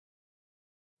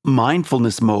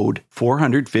Mindfulness Mode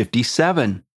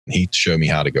 457. He showed me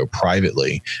how to go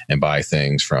privately and buy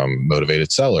things from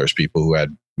motivated sellers, people who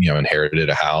had inherited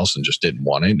a house and just didn't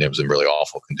want it. And it was in really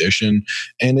awful condition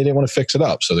and they didn't want to fix it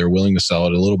up. So they're willing to sell it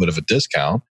at a little bit of a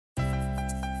discount.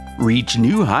 Reach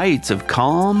new heights of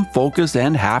calm, focus,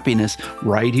 and happiness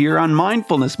right here on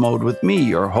Mindfulness Mode with me,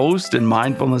 your host and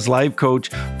mindfulness life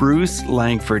coach, Bruce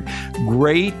Langford.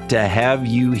 Great to have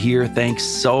you here. Thanks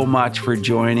so much for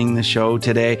joining the show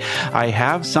today. I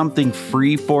have something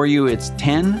free for you. It's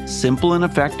 10 simple and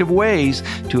effective ways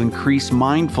to increase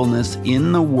mindfulness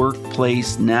in the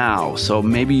workplace now. So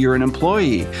maybe you're an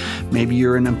employee, maybe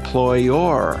you're an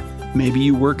employer. Maybe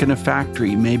you work in a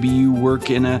factory. Maybe you work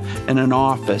in an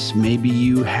office. Maybe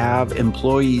you have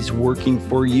employees working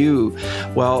for you.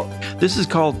 Well, this is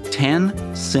called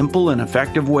 10 simple and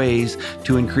effective ways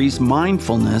to increase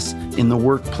mindfulness in the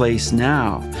workplace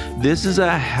now. This is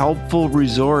a helpful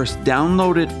resource.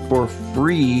 Download it for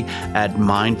free at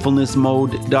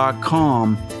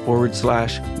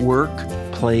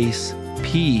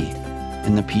mindfulnessmode.com/workplace-P.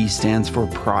 And the P stands for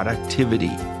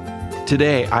productivity.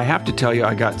 Today, I have to tell you,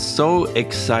 I got so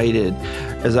excited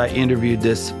as I interviewed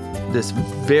this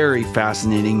very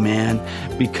fascinating man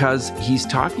because he's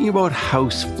talking about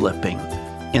house flipping.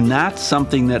 And that's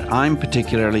something that I'm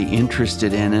particularly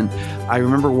interested in. And I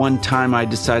remember one time I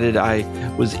decided I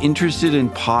was interested in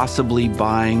possibly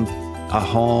buying a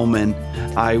home and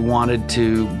I wanted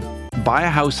to buy a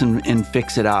house and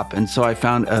fix it up. And so I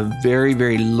found a very,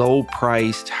 very low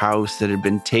priced house that had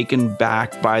been taken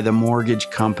back by the mortgage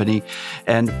company.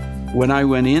 And when I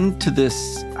went into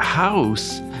this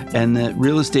house and the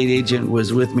real estate agent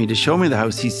was with me to show me the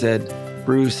house, he said,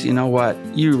 "Bruce, you know what?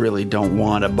 You really don't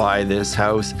want to buy this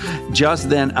house." Just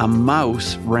then a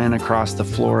mouse ran across the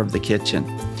floor of the kitchen.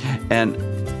 And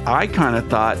I kind of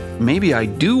thought maybe I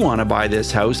do want to buy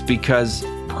this house because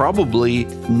probably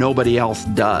nobody else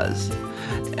does.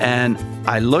 And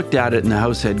I looked at it and the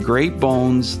house had great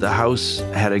bones. The house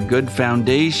had a good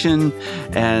foundation.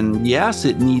 And yes,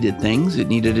 it needed things. It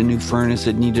needed a new furnace.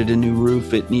 It needed a new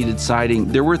roof. It needed siding.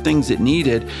 There were things it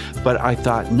needed. But I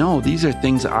thought, no, these are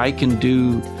things I can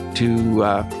do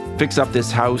to fix up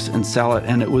this house and sell it.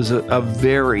 And it was a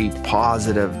very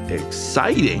positive,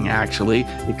 exciting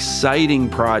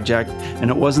project.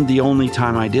 And it wasn't the only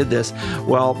time I did this.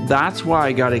 Well, that's why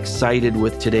I got excited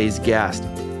with today's guest.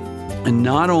 And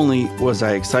not only was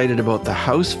I excited about the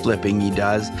house flipping he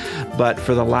does, but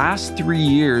for the last 3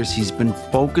 years, he's been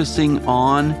focusing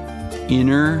on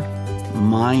inner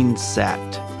mindset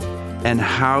and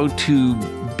how to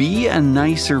be a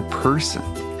nicer person.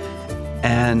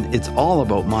 And it's all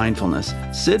about mindfulness.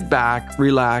 Sit back,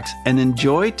 relax, and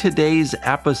enjoy today's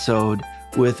episode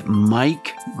with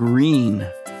Mike Green.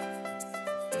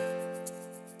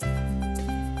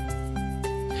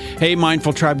 Hey,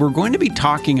 Mindful Tribe, we're going to be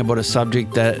talking about a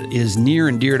subject that is near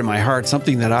and dear to my heart,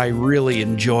 something that I really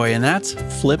enjoy, and that's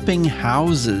flipping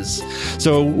houses.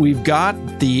 So we've got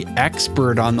the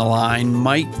expert on the line,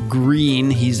 Mike Green.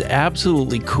 He's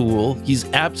absolutely cool. He's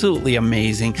absolutely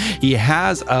amazing. He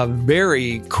has a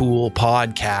very cool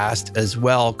podcast as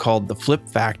well called The Flip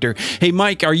Factor. Hey,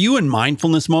 Mike, are you in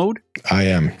mindfulness mode? I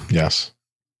am, yes.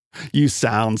 You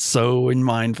sound so in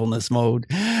mindfulness mode.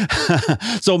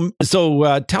 So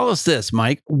tell us this,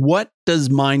 Mike. What does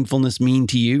mindfulness mean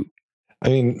to you? I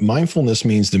mean, mindfulness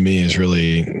means to me is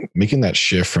really making that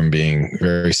shift from being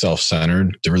very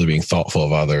self-centered to really being thoughtful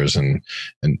of others and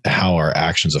how our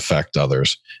actions affect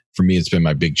others. For me, it's been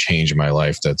my big change in my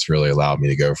life that's really allowed me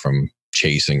to go from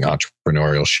chasing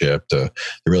entrepreneurship to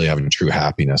really having true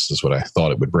happiness is what I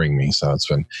thought it would bring me. So it's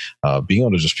been being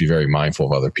able to just be very mindful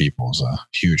of other people is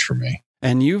huge for me.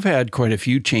 And you've had quite a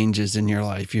few changes in your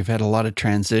life. You've had a lot of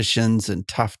transitions and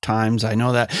tough times. I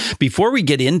know that. Before we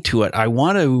get into it, I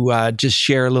want to just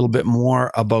share a little bit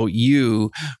more about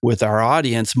you with our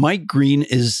audience. Mike Green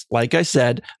is, like I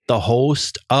said, the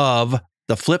host of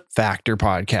the Flip Factor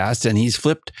podcast, and he's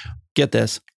flipped, get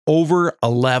this, over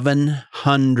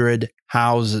 1,100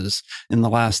 houses in the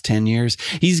last 10 years.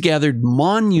 He's gathered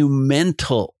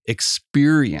monumental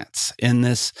experience in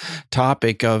this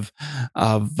topic of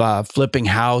flipping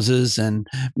houses and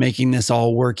making this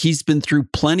all work. He's been through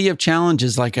plenty of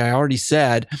challenges, like I already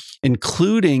said,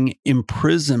 including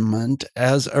imprisonment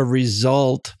as a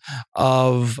result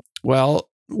of, well,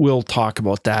 we'll talk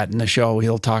about that in the show.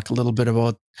 He'll talk a little bit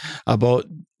about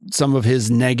some of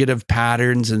his negative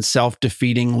patterns and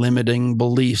self-defeating limiting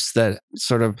beliefs that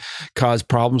sort of cause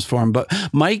problems for him. But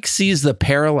Mike sees the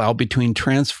parallel between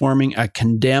transforming a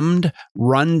condemned,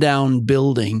 rundown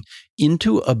building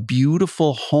into a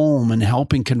beautiful home and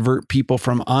helping convert people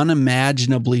from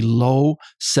unimaginably low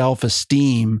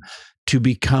self-esteem to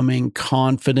becoming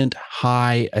confident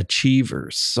high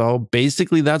achievers. So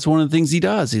basically that's one of the things he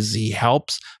does is he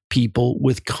helps people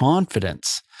with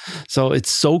confidence. So it's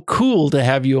so cool to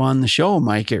have you on the show,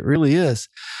 Mike. It really is.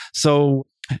 So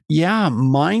yeah,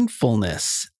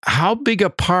 mindfulness. How big a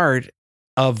part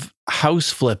of house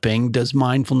flipping does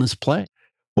mindfulness play?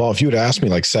 Well, if you had asked me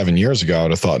like 7 years ago, I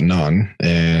would have thought none.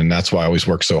 And that's why I always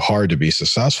work so hard to be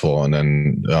successful. And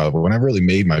then when I really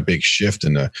made my big shift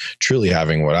into truly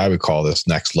having what I would call this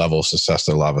next level of success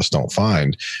that a lot of us don't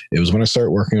find, it was when I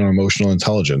started working on emotional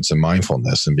intelligence and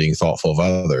mindfulness and being thoughtful of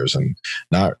others and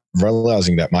not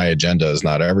realizing that my agenda is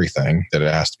not everything, that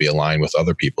it has to be aligned with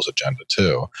other people's agenda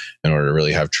too, in order to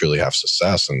really truly have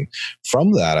success. And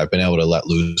from that, I've been able to let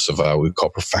loose of what we call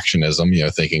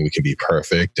perfectionism, thinking we can be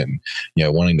perfect and,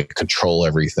 wanting to control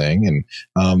everything.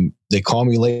 And they call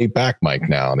me laid back Mike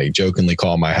now. And they jokingly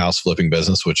call my house flipping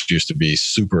business, which used to be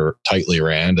super tightly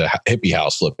ran, a hippie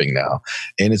house flipping now.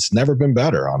 And it's never been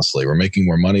better, honestly. We're making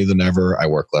more money than ever. I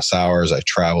work less hours. I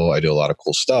travel. I do a lot of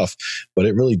cool stuff. But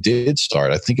it really did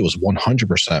start. I think it was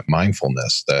 100%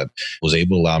 mindfulness that was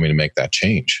able to allow me to make that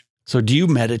change. So do you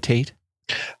meditate?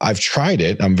 I've tried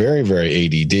it. I'm very, very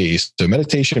ADD. So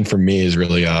meditation for me is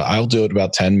really, I'll do it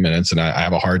about 10 minutes and I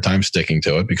have a hard time sticking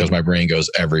to it because my brain goes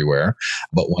everywhere.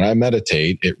 But when I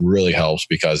meditate, it really helps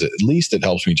because at least it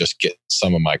helps me just get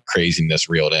some of my craziness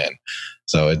reeled in.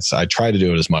 So I try to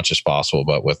do it as much as possible,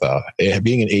 but with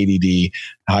being an ADD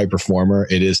high performer,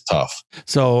 it is tough.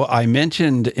 So I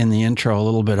mentioned in the intro a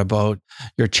little bit about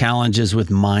your challenges with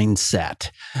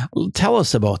mindset. Tell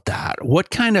us about that. What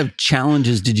kind of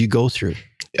challenges did you go through?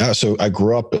 Yeah, so I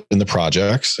grew up in the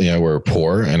projects. We're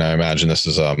poor, and I imagine this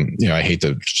is, I hate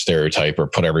to stereotype or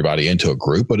put everybody into a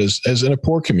group, but as in a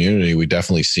poor community, we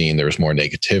definitely seen there was more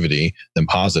negativity than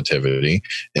positivity,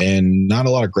 and not a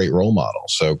lot of great role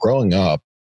models. So growing up,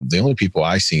 the only people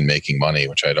I seen making money,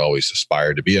 which I'd always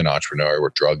aspired to be an entrepreneur,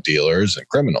 were drug dealers and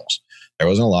criminals. There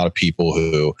wasn't a lot of people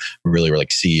who really were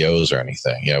like CEOs or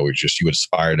anything. You would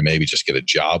aspire to maybe just get a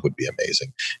job would be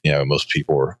amazing. Most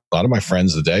people a lot of my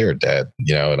friends today are dead,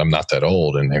 and I'm not that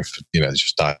old and they've,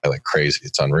 just died like crazy.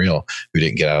 It's unreal. Who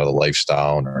didn't get out of the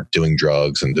lifestyle and are doing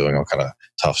drugs and doing all kind of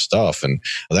tough stuff. And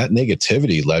that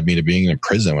negativity led me to being in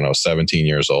prison when I was 17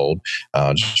 years old,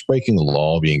 just breaking the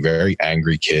law, being a very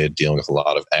angry kid, dealing with a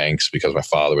lot of angst because my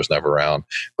father was never around,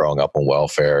 growing up on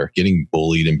welfare, getting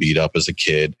bullied and beat up as a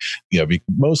kid,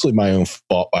 mostly my own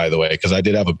fault, by the way, because I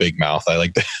did have a big mouth.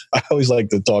 I always like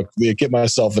to talk, get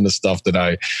myself into stuff that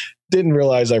I didn't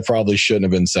realize I probably shouldn't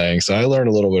have been saying. So I learned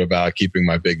a little bit about keeping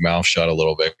my big mouth shut a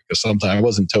little bit because sometimes I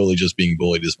wasn't totally just being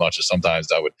bullied as much as sometimes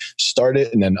I would start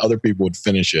it and then other people would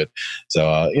finish it.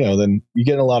 So, then you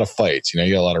get in a lot of fights, you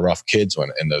get a lot of rough kids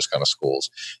in those kind of schools.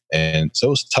 And so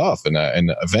it was tough. And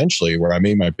eventually where I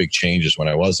made my big changes when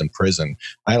I was in prison,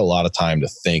 I had a lot of time to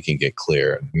think and get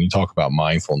clear. When you talk about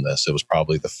mindfulness, it was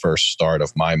probably the first start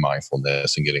of my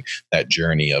mindfulness and getting that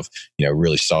journey of,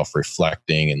 really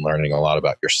self-reflecting and learning a lot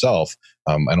about yourself.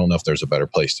 I don't know if there's a better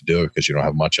place to do it because you don't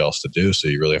have much else to do. So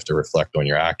you really have to reflect on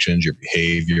your actions, your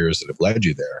behaviors that have led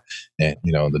you there and,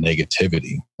 the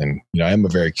negativity. And, I am a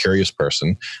very curious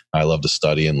person. I love to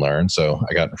study and learn. So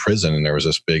I got in prison and there was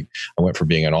I went from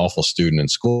being an awful student in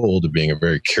school to being a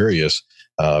very curious,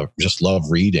 just love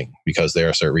reading because there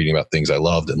I started reading about things I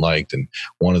loved and liked. And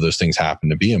one of those things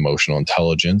happened to be emotional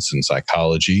intelligence and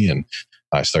psychology. And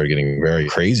I started getting very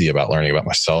crazy about learning about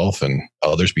myself and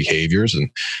others' behaviors and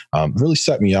really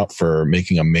set me up for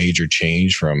making a major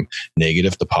change from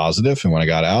negative to positive. And when I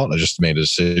got out, I just made a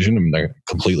decision to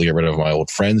completely get rid of my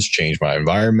old friends, change my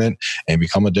environment and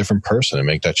become a different person and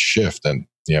make that shift. And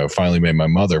finally made my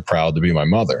mother proud to be my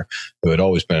mother, who had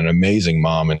always been an amazing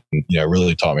mom and,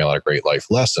 really taught me a lot of great life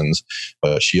lessons.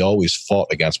 But she always fought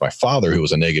against my father, who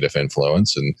was a negative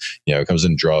influence and, comes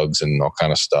in drugs and all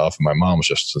kind of stuff. And my mom was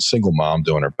just a single mom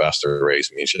doing her best to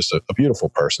raise me. She's just a beautiful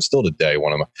person. Still today,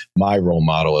 one of my role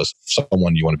model is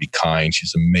someone you want to be kind.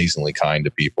 She's amazingly kind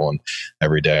to people. And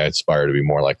every day I aspire to be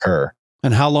more like her.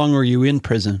 And how long were you in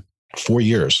prison? 4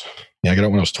 years. Yeah, I got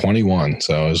out when I was 21.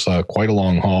 So it was quite a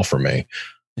long haul for me.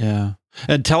 Yeah.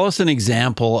 And tell us an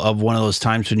example of one of those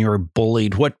times when you were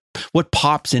bullied. What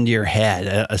pops into your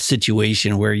head, a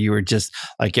situation where you were just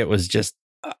like, it was just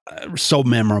so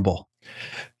memorable?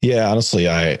 Yeah, honestly,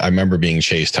 I remember being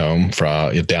chased home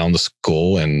from down to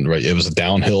school, and it was a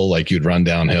downhill, like you'd run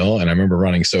downhill. And I remember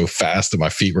running so fast that my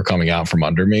feet were coming out from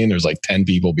under me, and there's like 10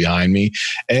 people behind me,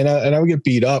 and I would get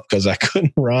beat up because I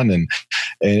couldn't run. And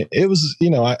it was,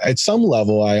 at some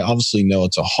level, I obviously know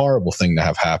it's a horrible thing to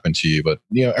have happen to you, but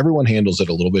everyone handles it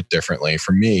a little bit differently.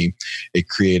 For me, it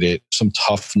created some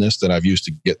toughness that I've used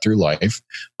to get through life,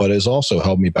 but has also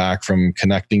held me back from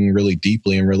connecting really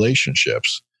deeply in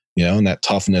relationships. And that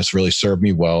toughness really served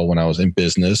me well when I was in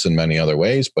business in many other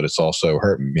ways, but it's also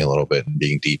hurt me a little bit in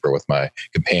being deeper with my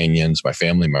companions, my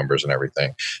family members, and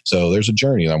everything. So there's a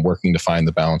journey that I'm working to find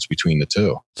the balance between the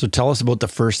two. So tell us about the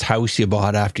first house you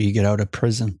bought after you get out of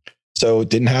prison. So it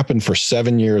didn't happen for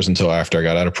 7 years until after I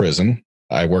got out of prison.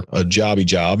 I worked a jobby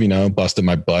job, busted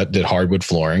my butt, did hardwood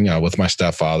flooring with my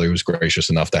stepfather, who was gracious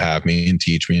enough to have me and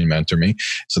teach me and mentor me.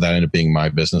 So that ended up being my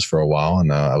business for a while.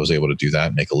 And I was able to do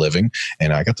that, make a living.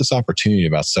 And I got this opportunity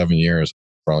about 7 years,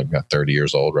 probably about 30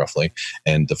 years old roughly,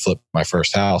 and to flip my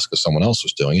first house because someone else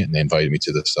was doing it. And they invited me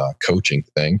to this coaching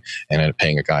thing, and I ended up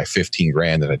paying a guy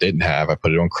 $15,000 that I didn't have. I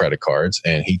put it on credit cards,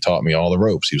 and he taught me all the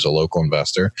ropes. He was a local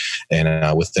investor.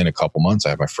 And within a couple months, I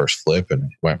had my first flip, and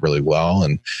it went really well.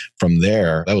 And from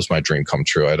there, that was my dream come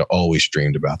true. I'd always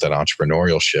dreamed about that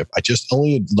entrepreneurship. I just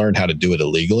only learned how to do it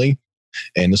illegally.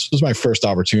 And this was my first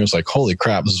opportunity. I was like, holy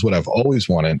crap, this is what I've always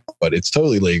wanted, but it's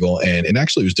totally legal. And it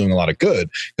actually was doing a lot of good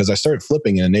because I started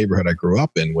flipping in a neighborhood I grew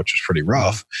up in, which was pretty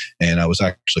rough. And I was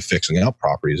actually fixing up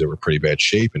properties that were pretty bad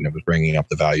shape, and it was bringing up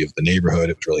the value of the neighborhood.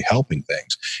 It was really helping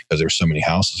things because there were so many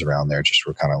houses around there just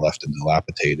were kind of left and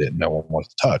dilapidated and no one wanted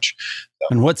to touch. So,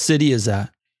 and what city is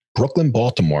that? Brooklyn,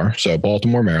 Baltimore. So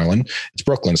Baltimore, Maryland. It's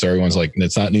Brooklyn. So everyone's like,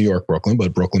 it's not New York, Brooklyn,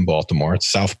 but Brooklyn, Baltimore.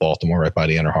 It's South Baltimore, right by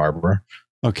the Inner Harbor.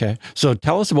 Okay. So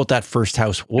tell us about that first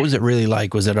house. What was it really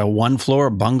like? Was it a one floor,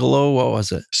 a bungalow? What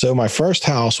was it? So my first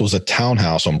house was a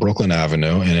townhouse on Brooklyn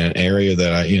Avenue in an area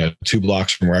that 2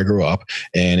 blocks from where I grew up.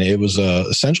 And it was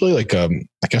essentially like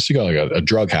I guess you got like a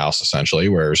drug house essentially,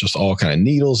 where it was just all kind of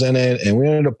needles in it. And we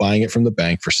ended up buying it from the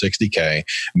bank for $60,000.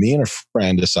 Me and a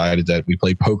friend decided that we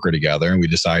played poker together, and we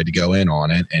decided to go in on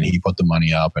it. And he put the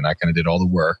money up, and I kind of did all the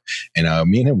work. And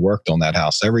me and him worked on that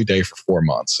house every day for 4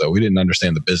 months. So we didn't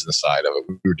understand the business side of it.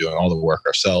 We were doing all the work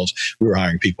ourselves. We were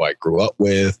hiring people I grew up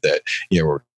with that,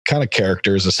 were kind of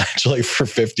characters essentially for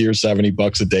 $50 or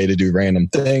 $70 a day to do random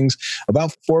things.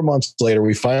 About 4 months later,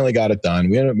 we finally got it done.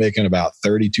 We ended up making about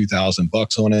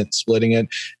 $32,000 on it, splitting it.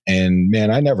 And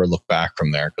man, I never looked back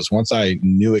from there because once I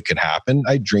knew it could happen,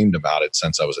 I dreamed about it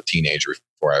since I was a teenager.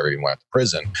 Before I ever even went to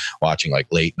prison, watching like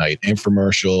late night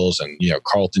infomercials and,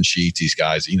 Carlton Sheets, these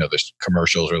guys, the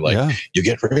commercials are like, You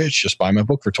get rich, just buy my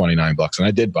book for $29. And I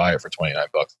did buy it for $29.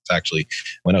 It's actually,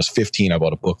 when I was 15, I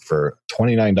bought a book for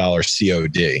 $29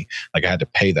 COD. Like I had to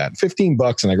pay that.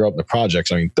 $15, and I grew up in the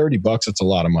projects. I mean, $30, that's a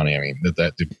lot of money. I mean,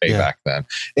 that to pay back then.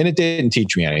 And it didn't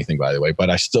teach me anything, by the way,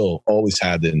 but I still always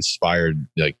had the inspired,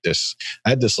 like this, I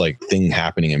had this like thing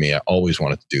happening in me. I always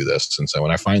wanted to do this. And so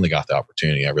when I finally got the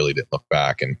opportunity, I really didn't look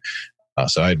back. And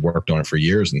so I had worked on it for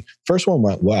years, and first one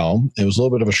went well. It was a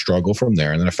little bit of a struggle from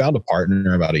there. And then I found a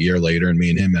partner about a year later, and me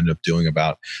and him ended up doing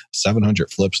about 700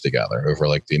 flips together over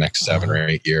like the next 7 or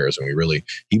 8 years. And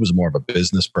he was more of a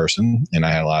business person, and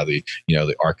I had a lot of the,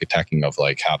 the architecting of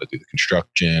like how to do the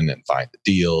construction and find the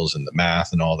deals and the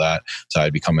math and all that. So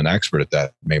I'd become an expert at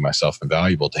that, made myself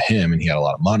invaluable to him, and he had a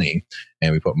lot of money.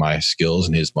 And we put my skills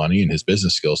and his money and his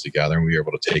business skills together, and we were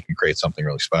able to take and create something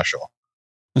really special.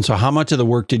 And so how much of the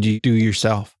work did you do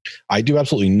yourself? I do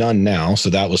absolutely none now. So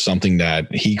that was something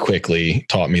that he quickly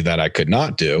taught me that I could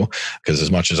not do, because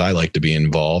as much as I like to be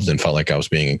involved and felt like I was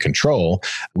being in control,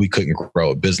 we couldn't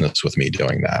grow a business with me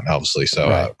doing that, obviously.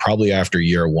 So probably after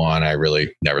year 1, I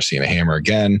really never seen a hammer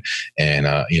again. And,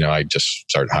 I just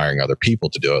started hiring other people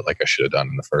to do it like I should have done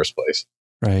in the first place.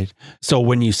 Right. So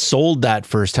when you sold that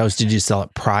first house, did you sell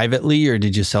it privately or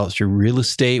did you sell it through real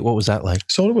estate? What was that like?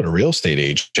 Sold it with a real estate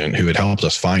agent who had helped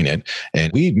us find it.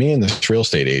 And me and this real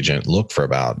estate agent looked for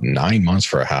about 9 months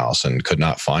for a house and could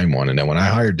not find one. And then when I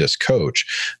hired this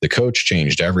coach, the coach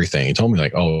changed everything. He told me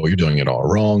like, oh, you're doing it all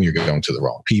wrong. You're going to the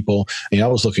wrong people. And I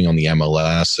was looking on the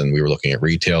MLS and we were looking at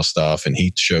retail stuff. And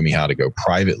he showed me how to go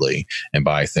privately and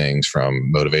buy things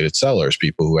from motivated sellers,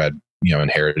 people who had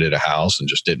inherited a house and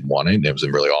just didn't want it. And it was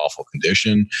in really awful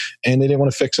condition and they didn't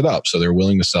want to fix it up. So they're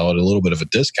willing to sell it a little bit of a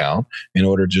discount in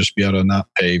order to just be able to not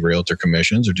pay realtor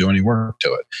commissions or do any work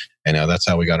to it. And that's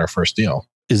how we got our first deal.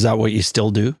 Is that what you still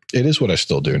do? It is what I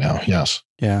still do now. Yes.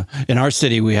 Yeah. In our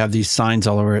city, we have these signs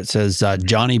all over. It says,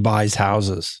 Johnny buys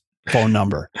houses, phone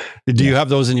number. Do you have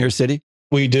those in your city?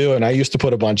 We do. And I used to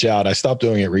put a bunch out. I stopped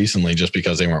doing it recently just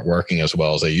because they weren't working as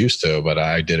well as they used to, but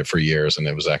I did it for years and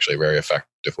it was actually a very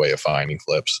effective way of finding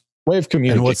flips, way of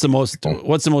communicating. And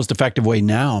what's the most effective way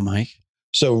now, Mike?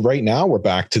 So right now we're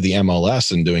back to the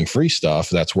MLS and doing free stuff.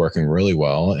 That's working really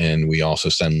well. And we also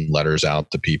send letters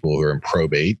out to people who are in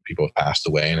probate, people who have passed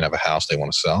away and have a house they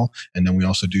want to sell. And then we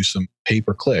also do some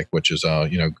pay-per-click, which is,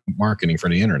 marketing for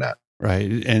the internet.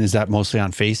 Right. And is that mostly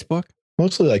on Facebook?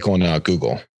 Mostly like on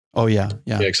Google. Oh, yeah.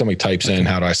 Like somebody types in,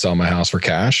 how do I sell my house for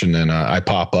cash? And then I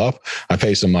pop up, I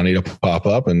pay some money to pop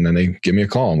up, and then they give me a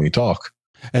call and we talk.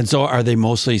 And so are they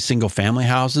mostly single family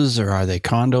houses, or are they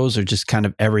condos, or just kind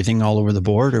of everything all over the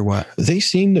board, or what? They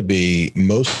seem to be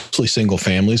mostly single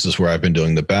families is where I've been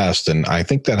doing the best. And I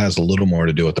think that has a little more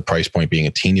to do with the price point being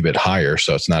a teeny bit higher.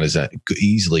 So it's not as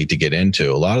easily to get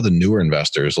into. A lot of the newer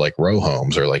investors like row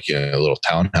homes or like, little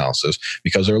townhouses,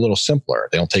 because they're a little simpler.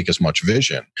 They don't take as much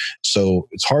vision. So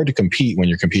it's hard to compete when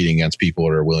you're competing against people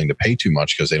that are willing to pay too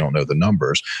much because they don't know the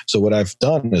numbers. So what I've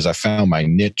done is I found my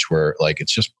niche where like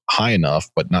it's just high enough,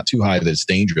 but not too high that it's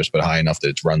dangerous, but high enough that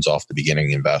it runs off the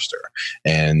beginning investor.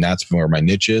 And that's where my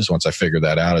niche is. Once I figured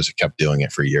that out, I kept doing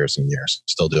it for years and years,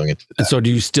 still doing it today. And so do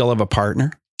you still have a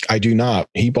partner? I do not.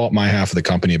 He bought my half of the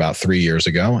company about 3 years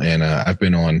ago. And I've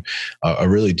been on a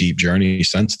really deep journey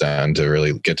since then to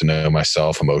really get to know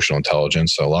myself, emotional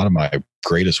intelligence. So a lot of my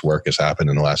greatest work has happened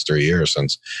in the last 3 years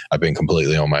since I've been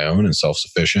completely on my own and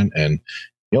self-sufficient, and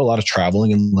a lot of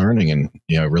traveling and learning and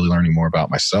really learning more about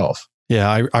myself.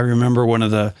 Yeah, I remember one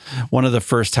of the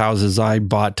first houses I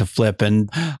bought to flip, and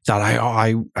thought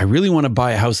I really want to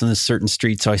buy a house in this certain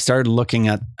street. So I started looking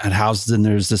at houses, and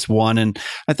there's this one, and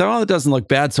I thought, it doesn't look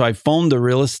bad. So I phoned the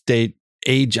real estate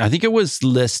agent. I think it was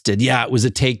listed. Yeah, it was a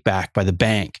take back by the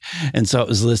bank, and so it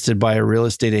was listed by a real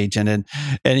estate agent.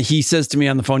 And he says to me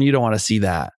on the phone, "You don't want to see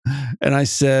that." And I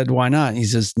said, "Why not?" And he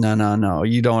says, "No,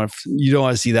 you don't want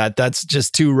to see that. That's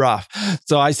just too rough."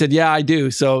 So I said, "Yeah, I do."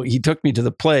 So he took me to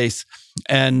the place.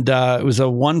 And it was a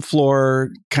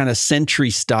 1-floor kind of century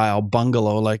style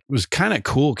bungalow. Like, it was kind of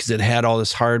cool because it had all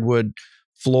this hardwood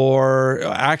floor.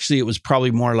 Actually, it was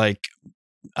probably more like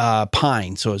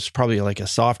pine. So it's probably like a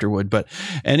softer wood. But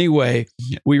anyway,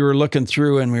 we were looking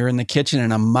through and we were in the kitchen,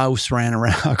 and a mouse ran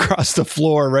around across the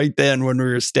floor right then when we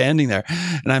were standing there.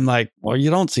 And I'm like, well, you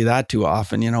don't see that too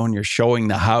often, when you're showing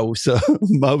the house, a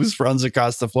mouse runs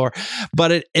across the floor.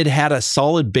 But it had a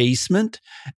solid basement.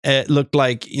 It looked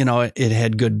like, it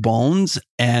had good bones.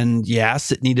 And yes,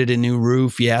 it needed a new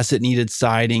roof. Yes, it needed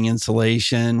siding,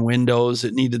 insulation, windows.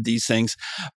 It needed these things.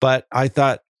 But I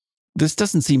thought, this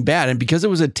doesn't seem bad. And because it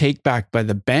was a take back by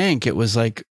the bank, it was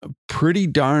like a pretty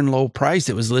darn low price.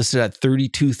 It was listed at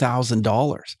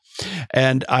 $32,000.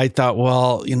 And I thought,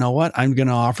 well, you know what? I'm going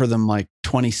to offer them like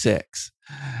 26.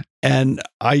 And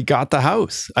I got the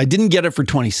house. I didn't get it for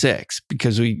 26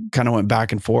 because we kind of went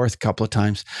back and forth a couple of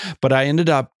times, but I ended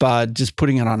up just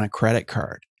putting it on a credit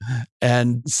card.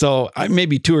 And so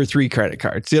maybe 2 or 3 credit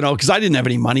cards, because I didn't have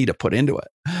any money to put into it.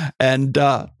 And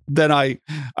then I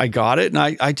got it, and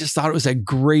I just thought it was the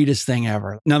greatest thing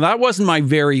ever. Now, that wasn't my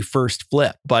very first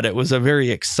flip, but it was a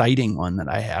very exciting one that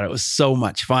I had. It was so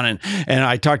much fun. And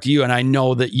I talked to you, and I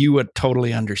know that you would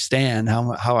totally understand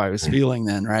how I was feeling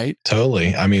then, right?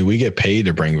 Totally. I mean, we get paid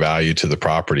to bring value to the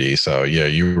property. So yeah,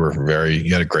 you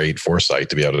had a great foresight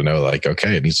to be able to know, like,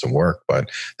 okay, it needs some work, but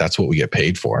that's what we get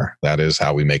paid for. That is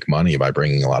how we make money, by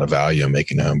bringing a lot of value and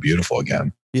making the home beautiful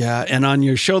again. Yeah. And on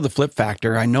your show, The Flip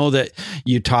Factor, I know that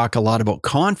you talk a lot about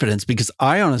confidence, because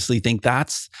I honestly think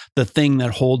that's the thing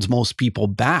that holds most people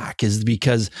back, is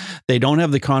because they don't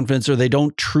have the confidence, or they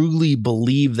don't truly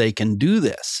believe they can do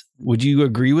this. Would you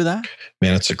agree with that?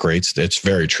 Man, it's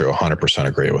very true. 100%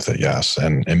 agree with it. Yes.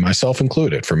 And myself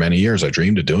included. For many years, I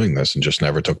dreamed of doing this and just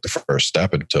never took the first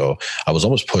step until I was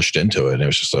almost pushed into it. And it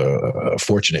was just a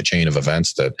fortunate chain of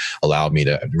events that allowed me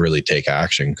to really take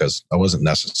action, because I wasn't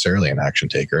necessarily an action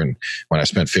taker. And when I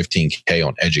spent $15K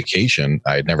on education,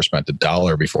 I had never spent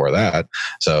 $1 before that.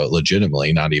 So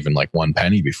legitimately, not even like 1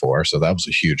 penny before. So that was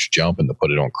a huge jump, and to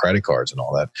put it on credit cards and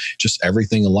all that, just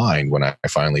everything aligned when I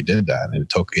finally did that. And it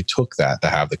took that to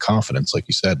have the confidence, like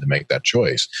you said, to make that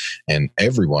choice. And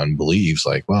everyone believes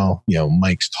like, well,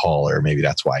 Mike's taller, maybe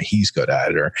that's why he's good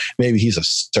at it, or maybe he's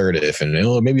assertive and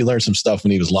maybe he learned some stuff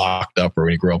when he was locked up or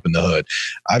when he grew up in the hood.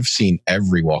 I've seen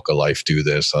every walk of life do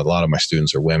this. A lot of my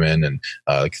students are women, and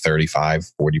like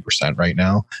 35-40% right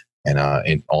now. And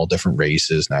in all different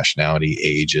races, nationality,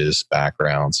 ages,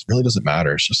 backgrounds. It really doesn't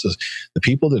matter. It's just the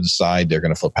people that decide they're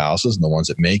going to flip houses, and the ones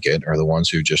that make it are the ones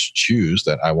who just choose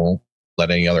that I won't let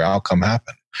any other outcome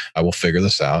happen. I will figure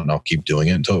this out and I'll keep doing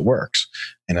it until it works.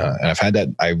 And I've had that.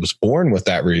 I was born with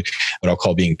that, what I'll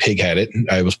call being pig-headed.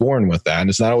 I was born with that. And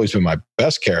it's not always been my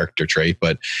best character trait,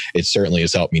 but it certainly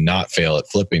has helped me not fail at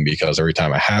flipping, because every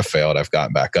time I have failed, I've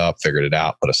gotten back up, figured it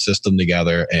out, put a system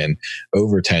together. And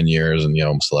over 10 years and,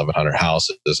 almost 1,100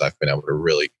 houses, I've been able to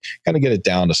really kind of get it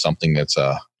down to something that's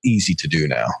easy to do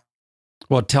now.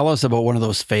 Well, tell us about one of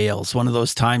those fails, one of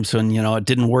those times when, it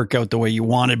didn't work out the way you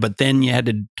wanted, but then you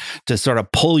had to sort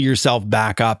of pull yourself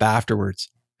back up afterwards.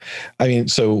 I mean,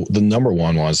 so the number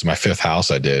one was my fifth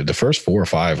house I did. The first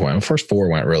four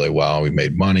went really well. We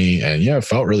made money and, it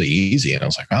felt really easy. And I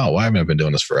was like, oh, why haven't I been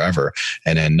doing this forever?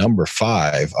 And then number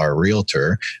 5, our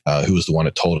realtor, who was the one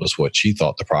that told us what she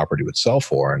thought the property would sell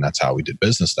for. And that's how we did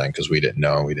business then, because we didn't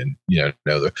know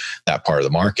that part of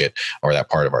the market or that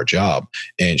part of our job.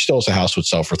 And she told us the house would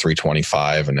sell for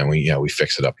 $325. And then we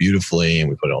fixed it up beautifully and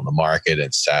we put it on the market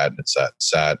and sat.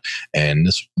 And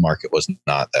this market was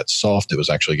not that soft. It was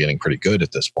actually getting pretty good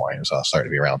at this point. It was starting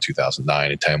to be around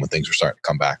 2009 and 10 when things were starting to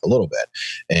come back a little bit.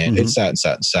 And it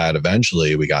sat.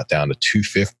 Eventually, we got down to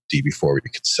 $250 before we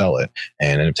could sell it,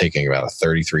 and ended up taking about a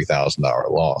 $33,000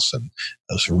 loss. And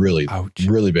it was really,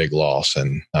 really big loss.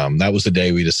 And that was the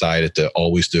day we decided to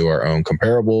always do our own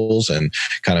comparables and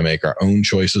kind of make our own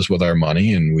choices with our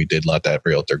money. And we did let that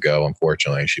realtor go.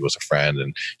 Unfortunately, she was a friend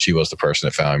and she was the person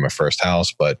that found me my first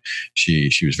house, but she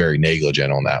was very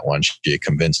negligent on that one. She had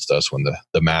convinced us when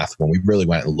the math, when we really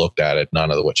went and looked at it,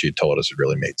 none of what she had told us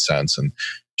really made sense. And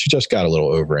she just got a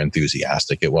little over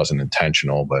enthusiastic. It wasn't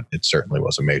intentional, but it certainly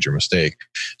was a major mistake.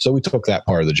 So we took that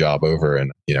part of the job over,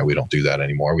 and we don't do that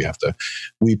anymore.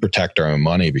 We protect our own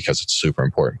money because it's a super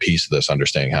important piece of this,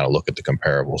 understanding how to look at the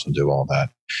comparables and do all that.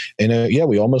 And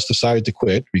we almost decided to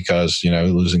quit because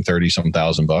losing $30-some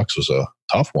thousand was a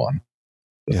tough one.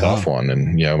 Tough one.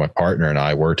 And, my partner and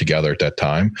I were together at that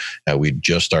time. We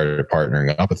just started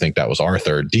partnering up. I think that was our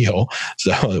third deal.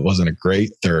 So it wasn't a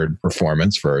great third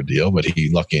performance for our deal, but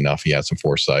lucky enough, he had some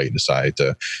foresight and decided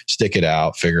to stick it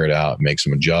out, figure it out, make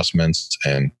some adjustments.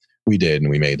 And we did, and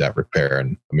we made that repair.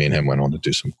 And me and him went on to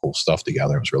do some cool stuff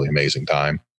together. It was a really amazing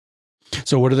time.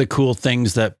 So what are the cool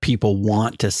things that people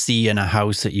want to see in a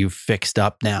house that you've fixed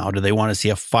up now? Do they want to see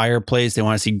a fireplace? They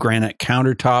want to see granite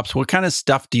countertops? What kind of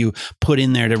stuff do you put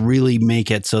in there to really make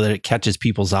it so that it catches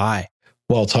people's eye?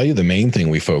 Well, I'll tell you the main thing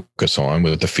we focus on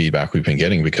with the feedback we've been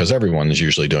getting, because everyone is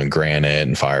usually doing granite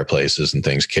and fireplaces and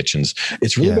things, kitchens.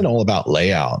 It's really been all about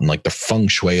layout and like the feng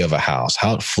shui of a house,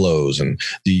 how it flows and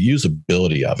the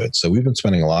usability of it. So we've been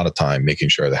spending a lot of time making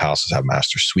sure the houses have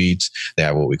master suites. They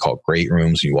have what we call great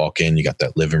rooms. You walk in, you got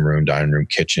that living room, dining room,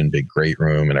 kitchen, big great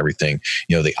room and everything.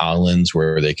 The islands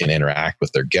where they can interact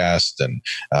with their guests and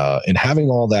having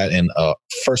all that in a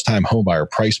first-time homebuyer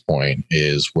price point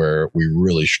is where we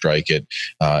really strike it.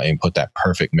 And put that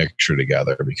perfect mixture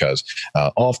together, because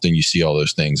often you see all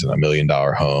those things in a $1 million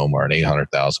home or an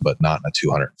 $800,000, but not in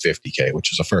a $250K,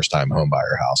 which is a first-time home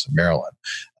buyer house in Maryland.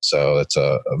 So it's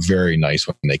a very nice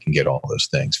when they can get all those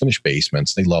things. Finished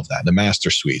basements, they love that. The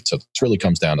master suite. So it really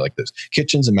comes down to like this.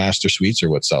 Kitchens and master suites are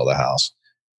what sell the house.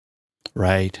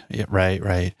 Right.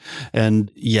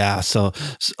 And so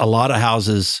a lot of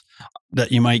houses that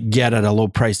you might get at a low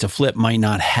price to flip might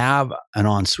not have an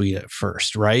ensuite at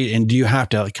first, right? And do you have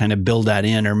to kind of build that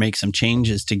in or make some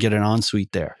changes to get an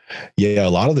ensuite there? Yeah, a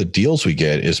lot of the deals we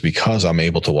get is because I'm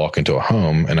able to walk into a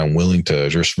home and I'm willing to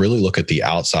just really look at the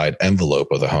outside envelope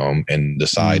of the home and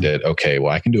decide that, okay,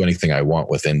 well, I can do anything I want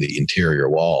within the interior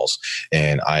walls.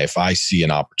 And if I see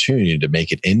an opportunity to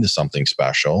make it into something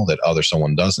special that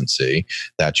someone doesn't see,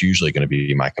 that's usually going to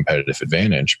be my competitive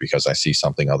advantage, because I see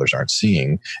something others aren't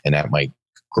seeing, and that might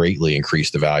greatly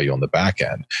increase the value on the back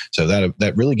end. So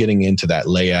that really getting into that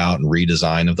layout and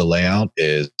redesign of the layout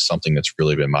is something that's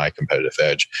really been my competitive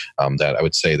edge, that I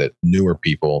would say that newer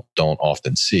people don't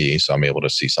often see. So I'm able to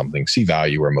see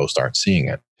value where most aren't seeing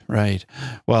it. Right.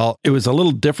 Well, it was a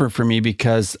little different for me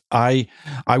because I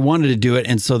wanted to do it.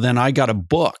 And so then I got a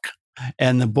book,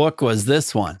 and the book was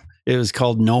this one. It was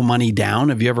called No Money Down.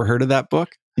 Have you ever heard of that book?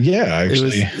 Yeah,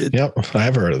 actually. Yep, I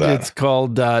have heard of that. It's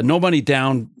called No Money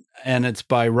Down, and it's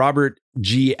by Robert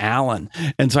G. Allen.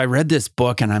 And so I read this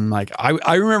book, and I'm like,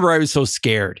 I remember I was so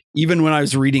scared. Even when I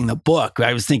was reading the book,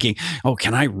 I was thinking, oh,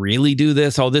 can I really do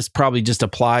this? Oh, this probably just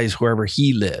applies wherever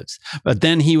he lives. But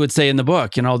then he would say in the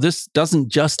book, this doesn't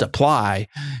just apply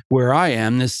where I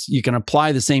am. You can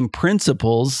apply the same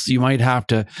principles. You might have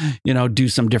to, do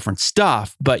some different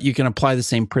stuff, but you can apply the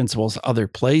same principles other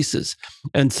places.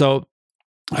 And so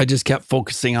I just kept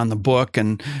focusing on the book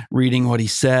and reading what he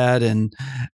said. And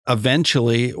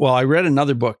eventually, I read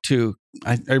another book too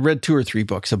I read 2 or 3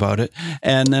 books about it.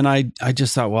 And then I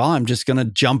just thought, well, I'm just going to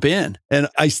jump in. And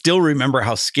I still remember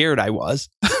how scared I was.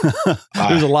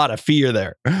 There's a lot of fear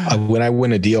there. When I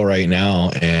win a deal right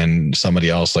now and somebody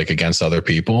else like against other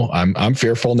people, I'm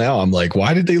fearful now. I'm like,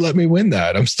 why did they let me win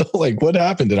that? I'm still like, what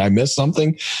happened? Did I miss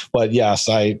something? But yes,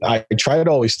 I try to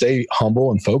always stay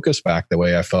humble and focused back the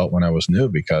way I felt when I was new,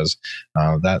 because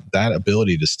that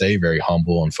ability to stay very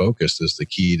humble and focused is the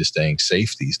key to staying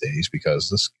safe these days, because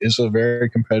this is a very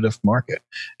competitive market,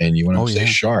 and you want to stay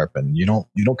sharp, and you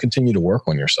don't continue to work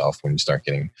on yourself when you start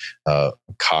getting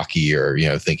cocky or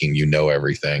thinking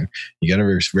everything. You got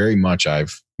to very much.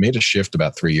 I've made a shift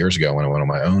about 3 years ago when I went on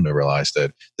my own to realize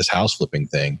that this house flipping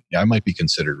thing, I might be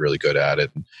considered really good at it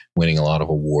and winning a lot of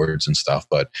awards and stuff,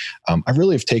 but I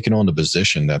really have taken on the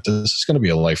position that this is going to be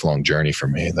a lifelong journey for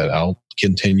me, that I'll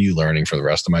continue learning for the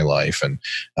rest of my life, and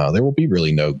there will be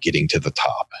really no getting to the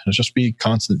top. It'll just be a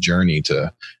constant journey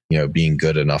to being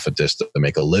good enough at this to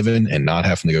make a living and not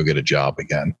having to go get a job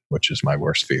again, which is my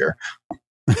worst fear.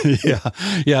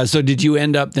 Yeah. So did you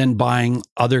end up then buying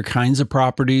other kinds of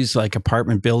properties, like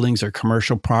apartment buildings or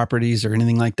commercial properties or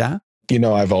anything like that?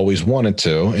 I've always wanted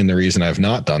to. And the reason I've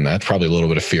not done that, probably a little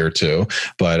bit of fear too.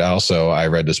 But also I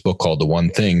read this book called The One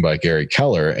Thing by Gary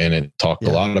Keller, and it talked a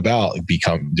lot about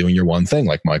doing your one thing,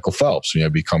 like Michael Phelps,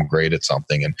 become great at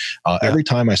something. And every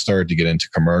time I started to get into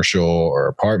commercial or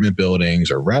apartment buildings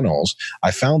or rentals,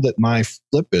 I found that my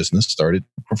flip business started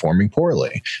performing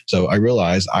poorly. So I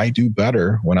realized I do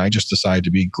better when I just decide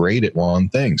to be great at one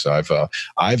thing. So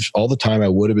I've all the time I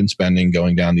would have been spending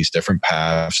going down these different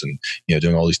paths and,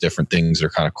 doing all these different things that are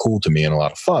kind of cool to me and a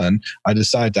lot of fun, I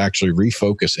decided to actually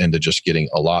refocus into just getting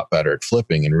a lot better at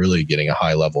flipping and really getting a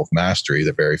high level of mastery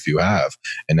that very few have.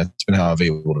 And that's been how I've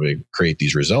been able to create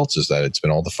these results, is that it's been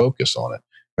all the focus on it.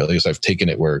 Really, because I've taken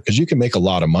it because you can make a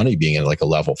lot of money being in like a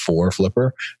level 4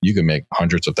 flipper. You can make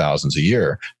hundreds of thousands a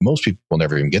year. Most people will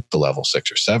never even get to level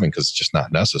 6 or 7 because it's just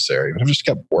not necessary. But I've just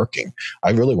kept working.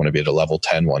 I really want to be at a level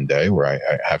 10 one day where I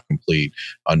have complete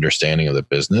understanding of the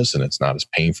business and it's not as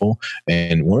painful.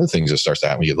 And one of the things that starts to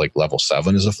happen when you get like level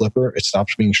 7 as a flipper, it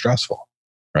stops being stressful.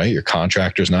 Right? Your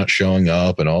contractor's not showing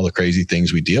up and all the crazy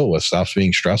things we deal with stops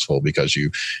being stressful because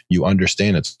you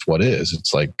understand it's what is.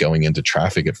 It's like going into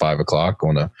traffic at 5 o'clock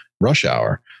on a rush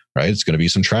hour, right? It's going to be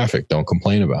some traffic. Don't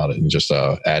complain about it and just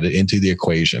add it into the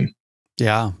equation.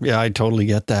 Yeah, I totally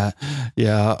get that.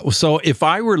 Yeah. So if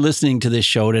I were listening to this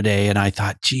show today and I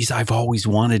thought, geez, I've always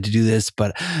wanted to do this,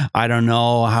 but I don't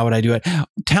know, how would I do it?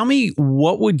 Tell me,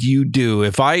 what would you do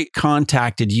if I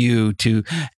contacted you to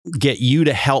get you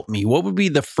to help me? What would be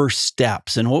the first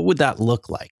steps and what would that look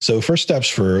like? So first steps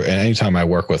for anytime I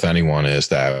work with anyone is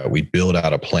that we build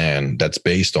out a plan that's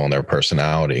based on their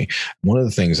personality. One of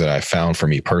the things that I found for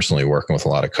me personally, working with a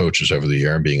lot of coaches over the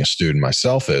year and being a student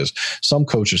myself, is some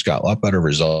coaches got a lot better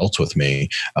results with me.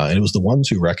 And it was the ones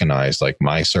who recognized like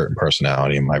my certain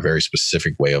personality and my very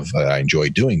specific way of I enjoy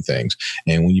doing things.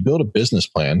 And when you build a business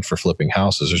plan for flipping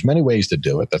houses, there's many ways to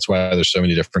do it. That's why there's so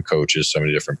many different coaches, so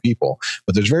many different people.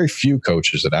 But there's very few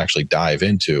coaches that actually dive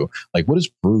into like, what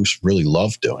does Bruce really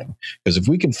love doing? Because if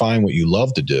we can find what you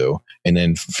love to do and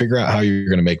then figure out how you're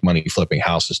going to make money flipping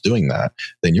houses doing that,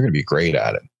 then you're going to be great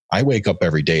at it. I wake up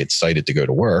every day excited to go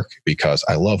to work because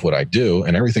I love what I do,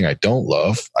 and everything I don't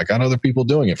love, I got other people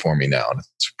doing it for me now. And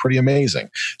it's pretty amazing.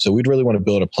 So we'd really want to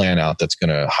build a plan out that's going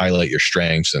to highlight your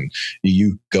strengths and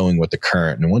you going with the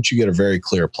current. And once you get a very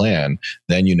clear plan,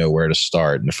 then you know where to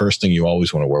start. And the first thing you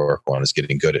always want to work on is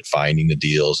getting good at finding the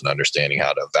deals and understanding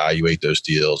how to evaluate those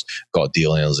deals, called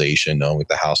deal analyzation, knowing what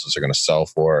the houses are going to sell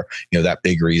for. That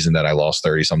big reason that I lost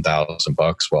 30-some thousand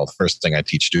bucks. Well, the first thing I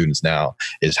teach students now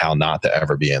is how not to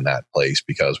ever be in that place,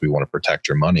 because we want to protect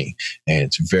your money. And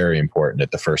it's very important that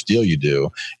the first deal you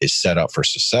do is set up for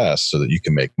success so that you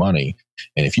can make money.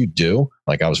 And if you do,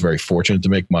 like I was very fortunate to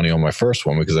make money on my first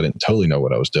one because I didn't totally know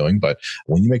what I was doing. But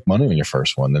when you make money on your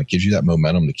first one, then it gives you that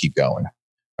momentum to keep going.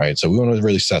 Right. So we want to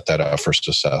really set that up for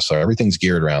success. So everything's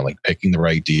geared around like picking the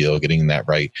right deal, getting in that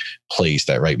right place,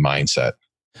 that right mindset.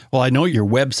 Well, I know your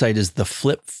website is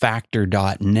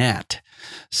theflipfactor.net.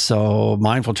 So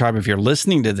Mindful Tribe, if you're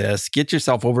listening to this, get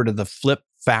yourself over to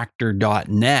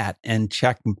theflipfactor.net and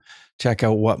check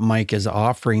out what Mike is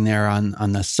offering there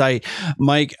on the site.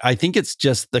 Mike, I think it's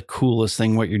just the coolest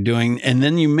thing what you're doing. And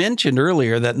then you mentioned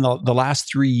earlier that in the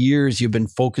last 3 years, you've been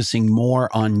focusing more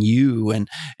on you and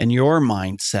your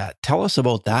mindset. Tell us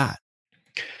about that.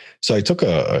 So I took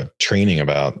a training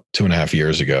about 2.5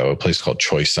 years ago, a place called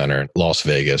Choice Center in Las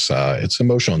Vegas. It's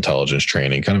emotional intelligence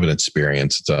training, kind of an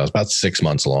experience. It's about 6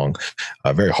 months long,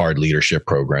 a very hard leadership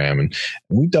program. And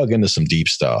we dug into some deep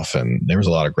stuff, and there was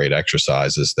a lot of great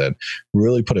exercises that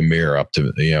really put a mirror up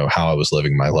to, how I was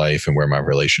living my life and where my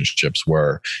relationships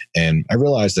were. And I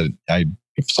realized that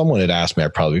if someone had asked me,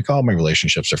 I'd probably be, oh, my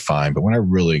relationships are fine. But when I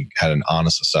really had an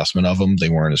honest assessment of them, they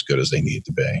weren't as good as they needed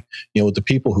to be. With the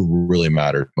people who really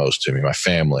mattered most to me, my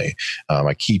family,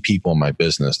 my key people in my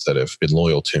business that have been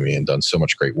loyal to me and done so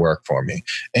much great work for me.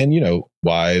 And,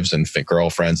 wives and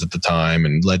girlfriends at the time,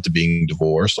 and led to being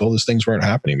divorced. All those things weren't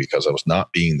happening because I was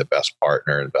not being the best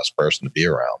partner and best person to be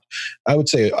around. I would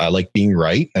say I like being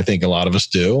right. I think a lot of us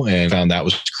do, and found that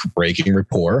was breaking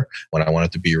rapport when I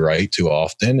wanted to be right too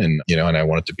often. And, and I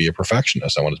wanted to be a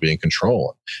perfectionist. I wanted to be in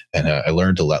control. And I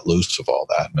learned to let loose of all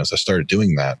that. And as I started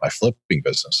doing that, my flipping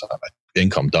business, my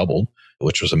income doubled,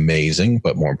 which was amazing.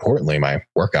 But more importantly, my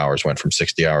work hours went from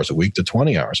 60 hours a week to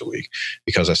 20 hours a week,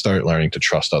 because I started learning to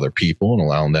trust other people and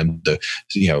allowing them to,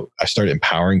 I started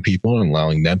empowering people and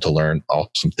allowing them to learn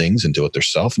awesome things and do it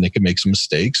themselves. And they could make some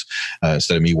mistakes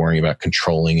instead of me worrying about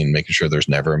controlling and making sure there's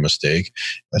never a mistake.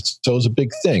 So it was a big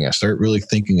thing. I started really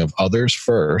thinking of others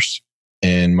first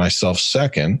and myself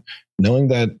second, knowing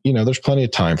that, there's plenty of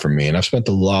time for me. And I've spent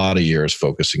a lot of years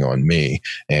focusing on me,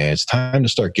 and it's time to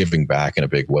start giving back in a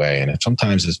big way. And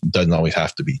sometimes it doesn't always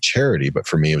have to be charity, but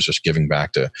for me, it was just giving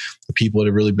back to the people that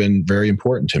have really been very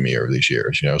important to me over these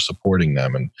years, supporting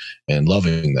them and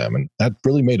loving them. And that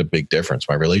really made a big difference.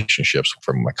 My relationships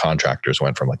from my contractors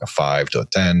went from like a 5 to a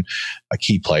 10. My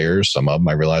key players, some of them,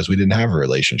 I realized we didn't have a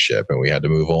relationship and we had to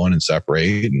move on and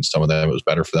separate. And some of them, it was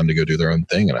better for them to go do their own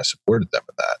thing. And I supported them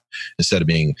in that. Instead of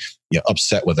being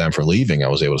upset with them for leaving, I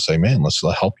was able to say, man, let's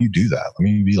help you do that. Let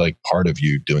me be like part of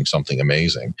you doing something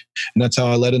amazing. And that's how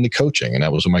I led into coaching. And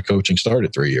that was when my coaching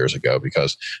started 3 years ago,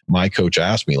 because my coach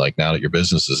asked me, like, now that your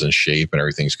business is in shape and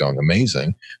everything's going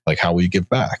amazing, like, how will you give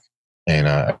back? And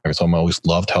I told him I always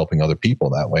loved helping other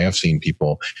people that way. I've seen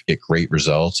people get great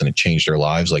results and it changed their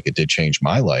lives like it did change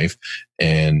my life.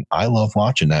 And I love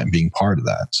watching that and being part of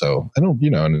that. So I don't,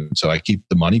 and so I keep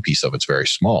the money piece of it's very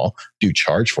small. Do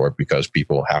charge for it because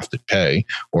people have to pay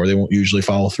or they won't usually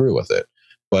follow through with it.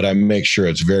 But I make sure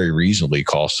it's very reasonably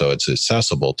cost so it's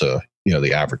accessible to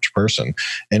the average person.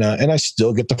 And I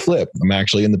still get to flip. I'm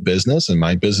actually in the business, and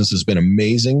my business has been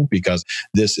amazing because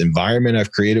this environment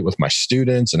I've created with my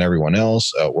students and everyone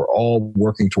else, we're all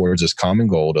working towards this common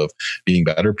goal of being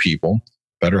better people,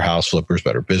 better house flippers,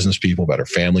 better business people, better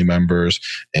family members.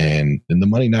 And the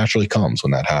money naturally comes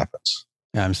when that happens.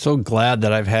 Yeah, I'm so glad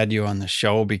that I've had you on the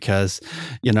show because,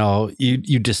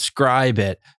 you describe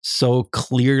it so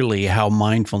clearly how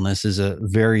mindfulness is a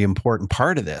very important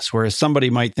part of this. Whereas somebody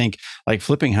might think like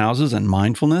flipping houses and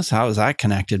mindfulness, how is that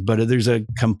connected? But there's a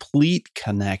complete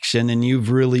connection, and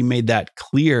you've really made that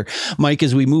clear. Mike,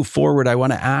 as we move forward, I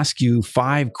want to ask you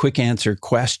 5 quick answer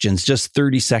questions. Just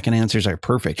 30-second answers are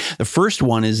perfect. The first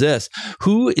one is this: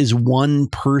 who is one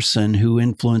person who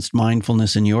influenced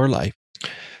mindfulness in your life?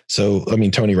 So,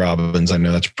 Tony Robbins, I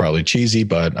know that's probably cheesy,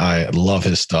 but I love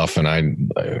his stuff, and I'm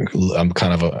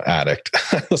kind of an addict.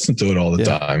 I listen to it all the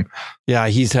time. Yeah,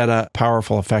 he's had a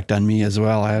powerful effect on me as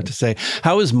well, I have to say.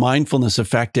 How has mindfulness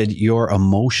affected your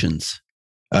emotions?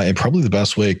 And probably the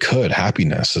best way it could,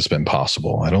 happiness has been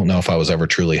possible. I don't know if I was ever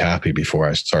truly happy before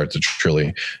I started to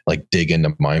truly dig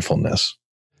into mindfulness.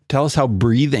 Tell us how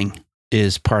breathing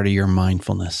is part of your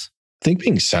mindfulness. I think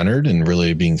being centered and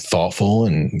really being thoughtful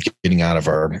and getting out of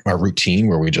our routine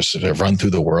where we just run through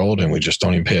the world and we just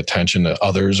don't even pay attention to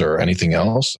others or anything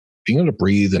else. Being able to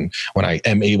breathe, and when I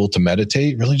am able to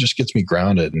meditate, really just gets me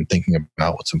grounded and thinking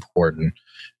about what's important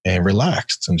and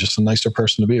relaxed and just a nicer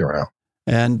person to be around.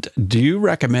 And do you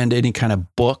recommend any kind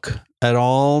of book at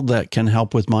all that can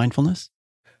help with mindfulness?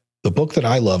 The book that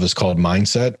I love is called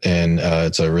Mindset, and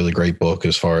it's a really great book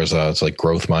as far as it's like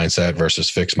growth mindset versus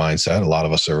fixed mindset. A lot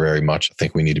of us are very much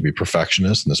think we need to be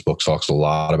perfectionists, and this book talks a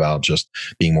lot about just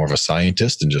being more of a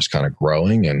scientist and just kind of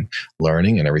growing and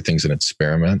learning, and everything's an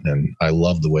experiment. And I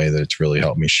love the way that it's really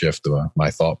helped me shift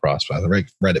my thought process. I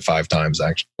read it 5 times,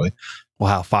 actually.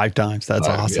 Wow, 5 times. That's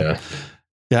awesome.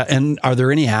 Yeah. And are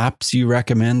there any apps you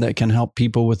recommend that can help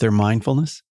people with their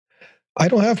mindfulness? I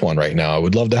don't have one right now. I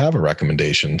would love to have a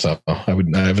recommendation. So I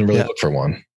haven't really looked for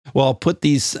one. Well, I'll put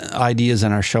these ideas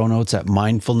in our show notes at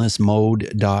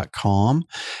mindfulnessmode.com.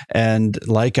 And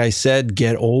like I said,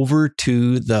 get over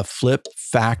to the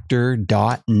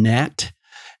flipfactor.net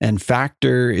And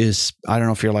factor is, I don't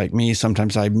know if you're like me,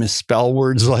 sometimes I misspell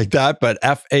words like that, but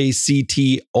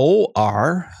FACTOR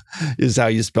is how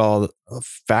you spell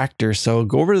factor. So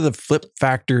go over to the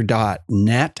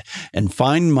flipfactor.net and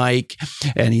find Mike,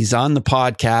 and he's on the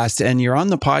podcast, and you're on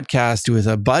the podcast with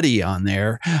a buddy on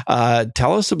there.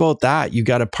 Tell us about that. You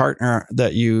got a partner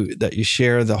that you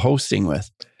share the hosting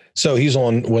with. So he's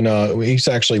on when he's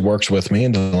actually works with me,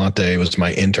 and Delante was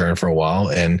my intern for a while,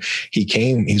 and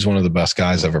he's one of the best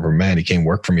guys I've ever met. He came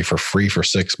work for me for free for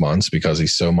 6 months because he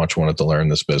so much wanted to learn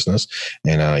this business.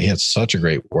 And he had such a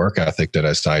great work ethic that I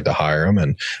decided to hire him.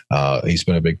 And he's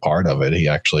been a big part of it. He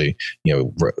actually,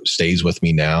 stays with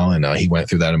me now, and he went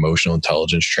through that emotional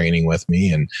intelligence training with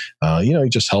me. And, he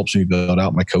just helps me build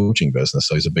out my coaching business.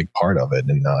 So he's a big part of it.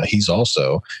 And he's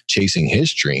also chasing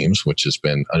his dreams, which has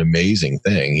been an amazing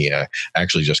thing. He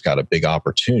actually just got a big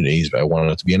opportunity. I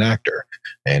wanted to be an actor.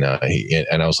 And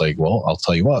I was like, well, I'll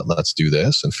tell you what, let's do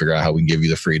this and figure out how we can give you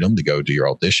the freedom to go do your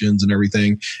auditions and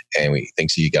everything. And he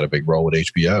thinks he got a big role with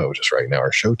HBO just right now,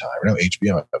 or Showtime. No,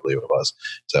 HBO, I believe it was.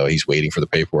 So he's waiting for the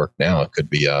paperwork now. It could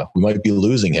be, we might be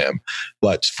losing him,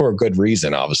 but for a good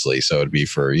reason, obviously. So it'd be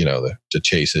for, to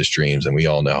chase his dreams. And we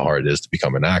all know how hard it is to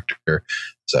become an actor.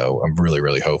 So I'm really,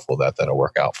 really hopeful that that'll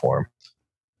work out for him.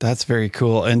 That's very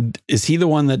cool. And is he the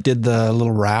one that did the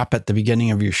little rap at the beginning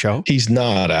of your show? He's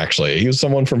not, actually. He was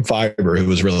someone from Fiverr who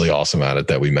was really awesome at it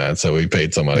that we met. So we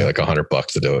paid somebody like $100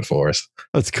 to do it for us.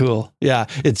 That's cool. Yeah.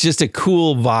 It's just a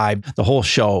cool vibe, the whole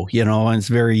show, and it's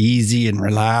very easy and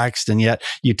relaxed. And yet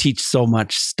you teach so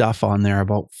much stuff on there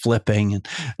about flipping and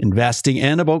investing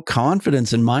and about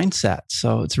confidence and mindset.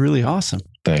 So it's really awesome.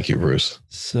 Thank you, Bruce.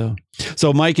 So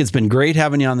Mike, it's been great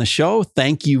having you on the show.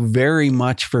 Thank you very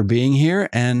much for being here,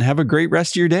 and have a great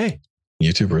rest of your day.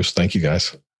 You too, Bruce. Thank you,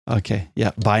 guys. Okay.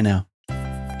 Yeah. Bye now.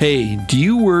 Hey, do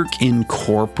you work in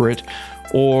corporate,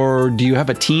 or do you have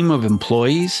a team of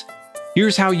employees?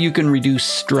 Here's how you can reduce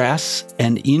stress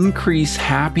and increase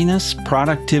happiness,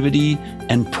 productivity,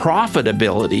 and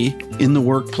profitability in the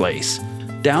workplace.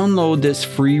 Download this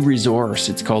free resource.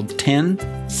 It's called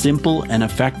 10 Simple and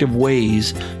Effective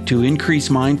Ways to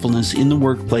Increase Mindfulness in the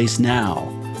Workplace Now.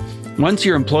 Once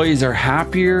your employees are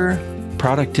happier,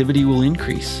 productivity will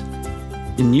increase.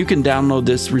 And you can download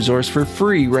this resource for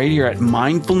free right here at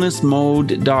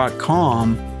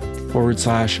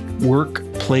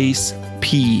mindfulnessmode.com/workplace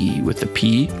P, with the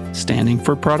P standing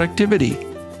for productivity.